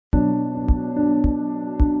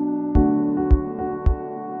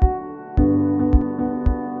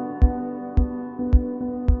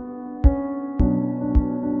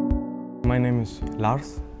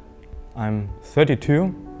Lars. I'm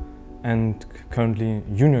 32 and currently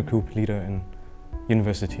junior group leader in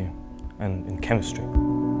university and in chemistry.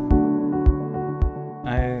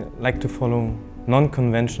 I like to follow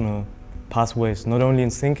non-conventional pathways, not only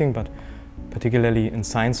in thinking but particularly in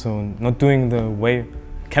science, so not doing the way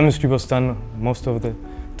chemistry was done most of the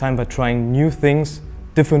time, but trying new things,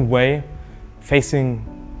 different way, facing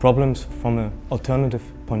problems from an alternative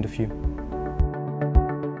point of view.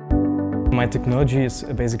 My technology is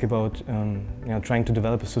basically about trying to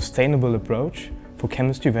develop a sustainable approach for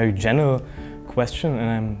chemistry, very general question,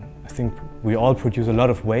 and I think we all produce a lot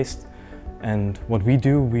of waste, and what we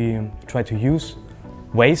do, we try to use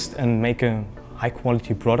waste and make a high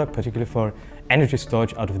quality product, particularly for energy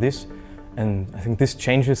storage out of this, and I think this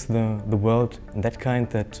changes the world in that kind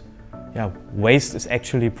that waste is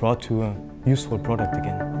actually brought to a useful product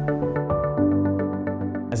again.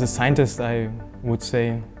 As a scientist, I would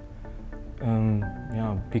say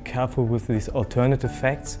be careful with these alternative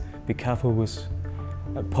facts, be careful with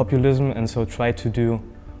populism, and so try to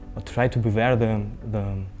beware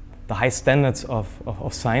the high standards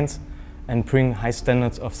of science and bring high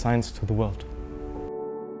standards of science to the world.